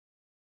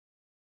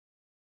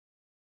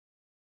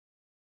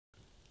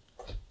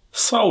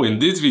So in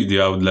this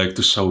video I would like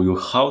to show you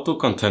how to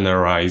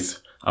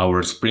containerize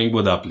our Spring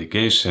Boot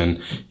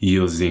application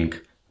using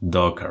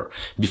Docker.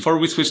 Before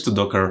we switch to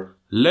Docker,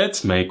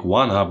 let's make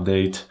one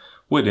update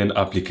within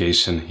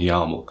application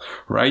YAML.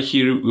 Right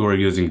here we are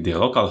using the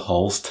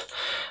localhost,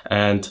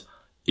 and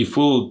if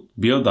we'll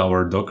build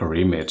our Docker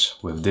image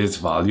with this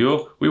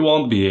value, we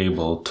won't be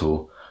able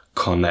to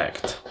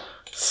connect.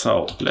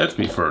 So let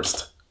me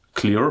first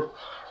clear.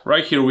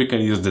 Right here we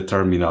can use the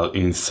terminal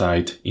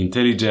inside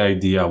IntelliJ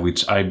IDEA,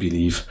 which I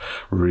believe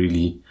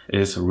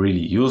is really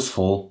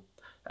useful.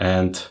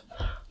 And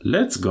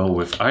let's go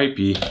with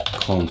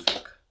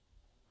ipconfig.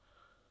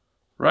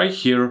 Right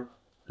here,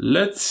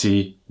 let's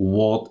see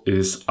what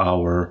is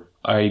our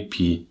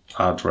IP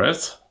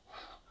address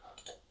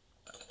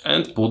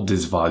and put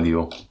this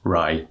value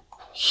right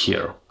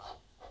here.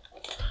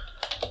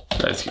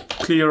 Let's hit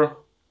clear.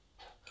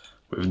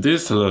 With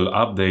this little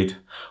update,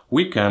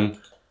 we can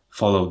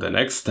follow the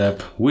next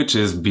step, which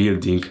is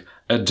building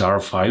a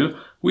jar file,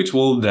 which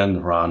will then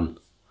run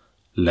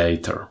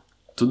later.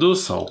 To do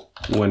so,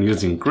 when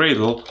using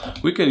Gradle,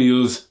 we can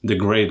use the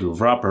Gradle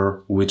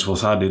wrapper, which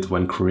was added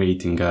when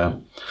creating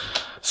a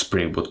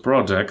Spring Boot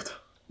project,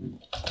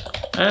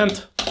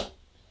 and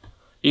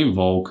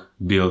invoke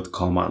build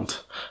command.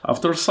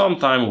 After some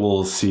time,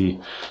 we'll see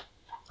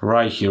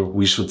right here,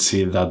 we should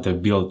see that the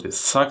build is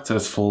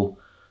successful,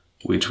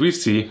 which we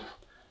see,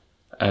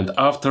 and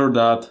after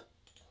that,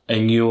 a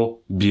new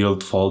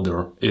build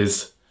folder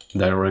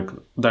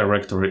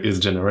directory is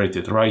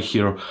generated. Right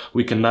here,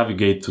 we can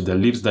navigate to the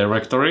libs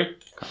directory,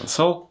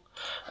 console,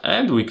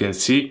 and we can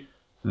see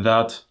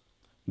that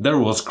there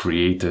was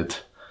created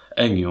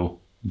a new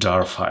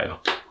jar file.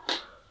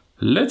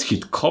 Let's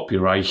hit copy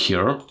right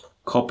here,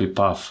 copy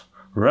path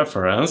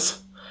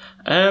reference,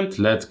 and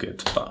let's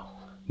get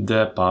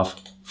the path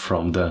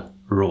from the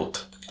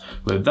root.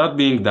 With that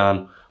being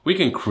done, we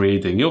can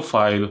create a new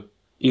file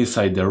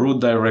inside the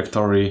root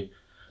directory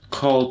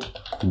called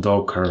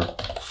Docker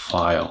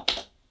file.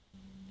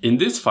 In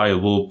this file,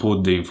 we'll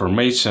put the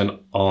information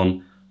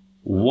on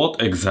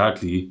what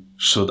exactly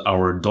should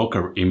our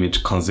Docker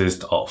image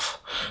consist of.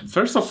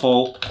 First of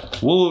all,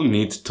 we'll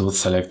need to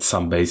select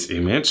some base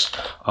image.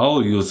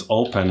 I'll use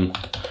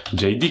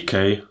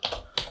OpenJDK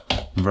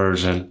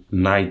version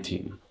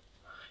 19.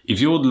 If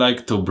you would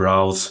like to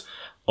browse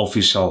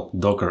official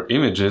Docker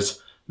images,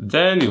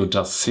 then you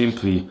just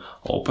simply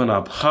open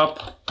up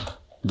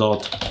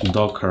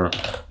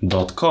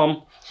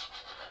hub.docker.com,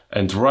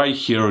 and right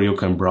here you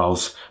can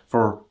browse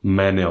for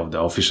many of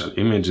the official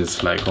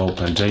images like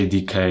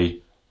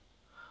OpenJDK.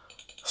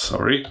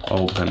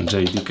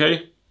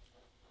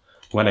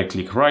 When I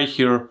click right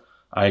here,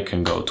 I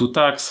can go to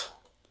tags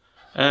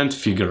and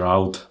figure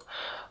out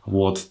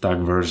what tag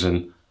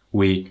version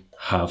we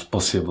have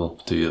possible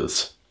to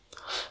use.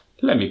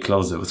 Let me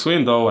close this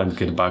window and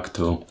get back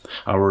to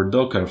our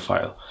Docker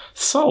file.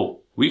 So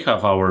we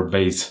have our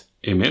base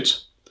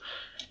image.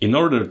 In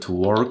order to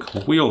work,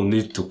 we'll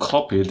need to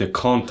copy the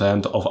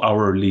content of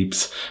our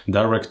libs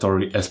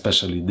directory,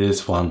 especially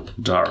this one,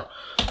 jar.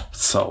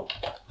 So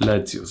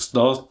let's use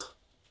 /build.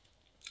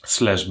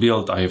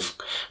 I've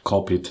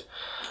copied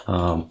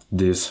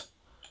this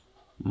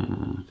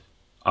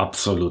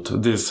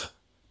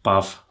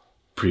path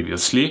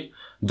previously.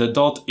 The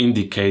dot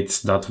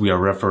indicates that we are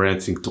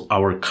referencing to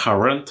our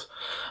current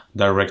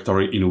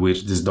directory in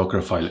which this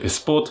Docker file is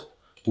put,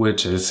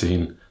 which is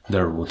in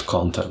the root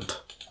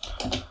content.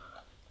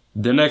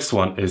 The next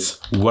one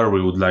is where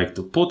we would like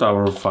to put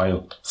our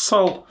file,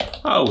 so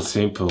I'll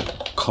simply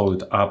call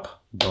it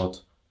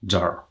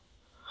app.jar.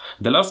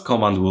 The last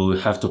command we'll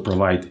have to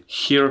provide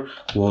here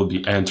will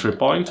be entry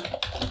point,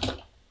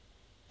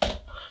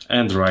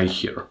 and right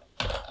here,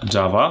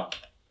 Java.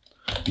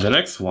 The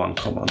next one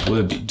command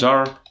will be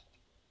jar,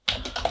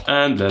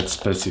 and let's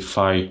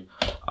specify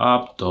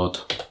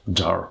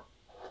app.jar,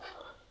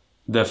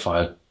 the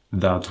file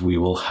that we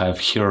will have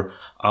here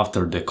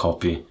after the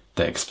copy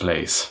takes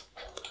place.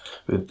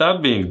 With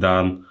that being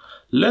done,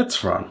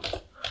 let's run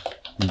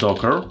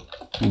docker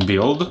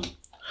build,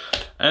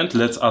 and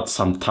let's add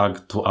some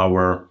tag to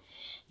our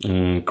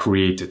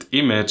created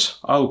image.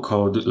 I'll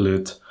call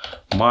it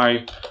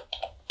my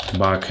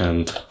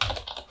backend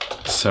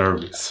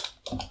service.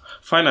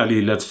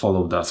 Finally, let's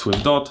follow that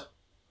with dot.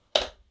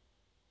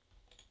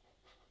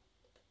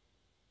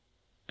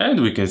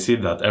 And we can see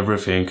that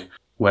everything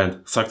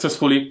went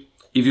successfully.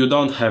 If you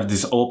don't have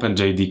this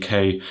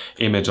OpenJDK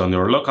image on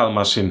your local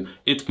machine,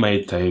 it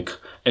may take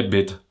a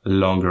bit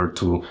longer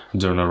to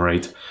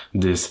generate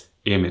this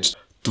image.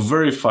 To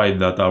verify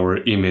that our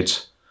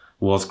image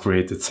was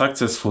created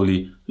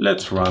successfully,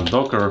 let's run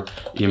docker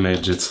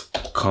images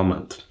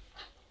command.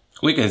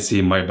 We can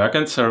see my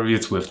backend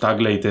service with tag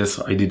latest.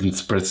 I didn't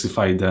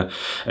specify the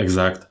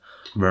exact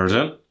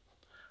version.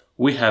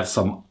 We have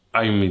some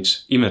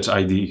image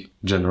ID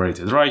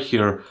generated right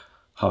here,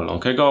 how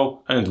long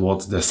ago, and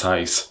what's the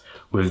size.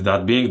 With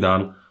that being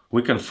done,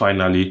 we can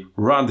finally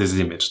run this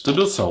image. To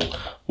do so,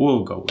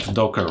 we'll go with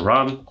docker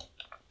run.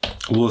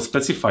 We'll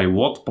specify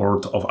what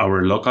port of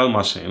our local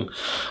machine.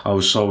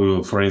 I'll show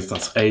you, for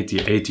instance,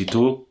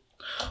 8082.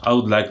 I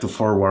would like to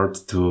forward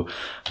to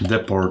the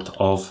port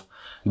of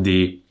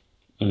the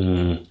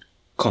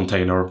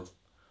container,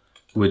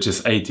 which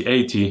is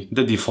 8080,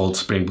 the default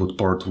Spring Boot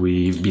port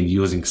we've been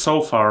using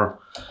so far.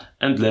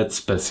 And let's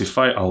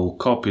specify, I will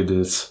copy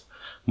this,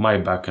 my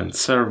backend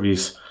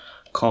service,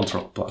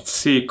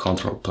 Ctrl+C,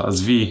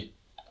 Ctrl+V,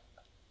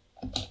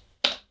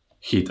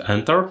 hit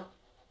enter.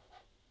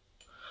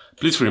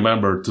 Please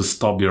remember to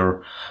stop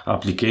your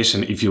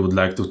application if you would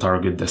like to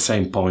target the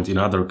same point. In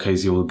other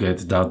case, you will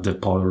get that the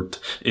port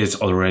is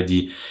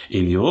already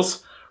in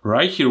use.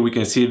 Right here, we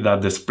can see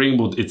that the Spring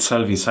Boot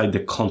itself inside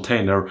the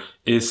container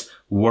is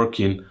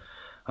working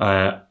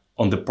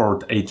on the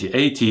port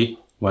 8080.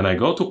 When I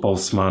go to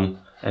Postman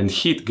and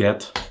hit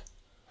get,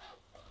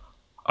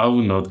 I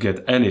will not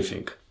get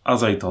anything,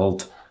 as I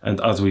told.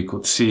 And as we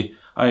could see,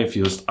 I have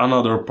used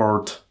another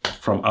port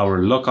from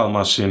our local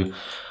machine,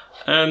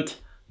 and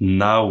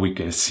now we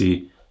can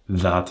see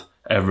that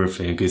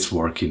everything is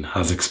working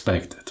as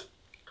expected.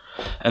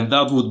 And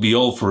that would be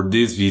all for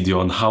this video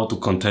on how to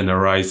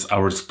containerize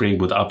our Spring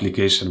Boot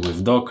application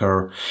with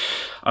Docker.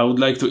 I would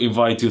like to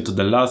invite you to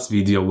the last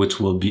video, which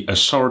will be a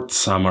short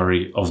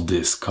summary of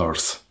this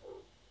course.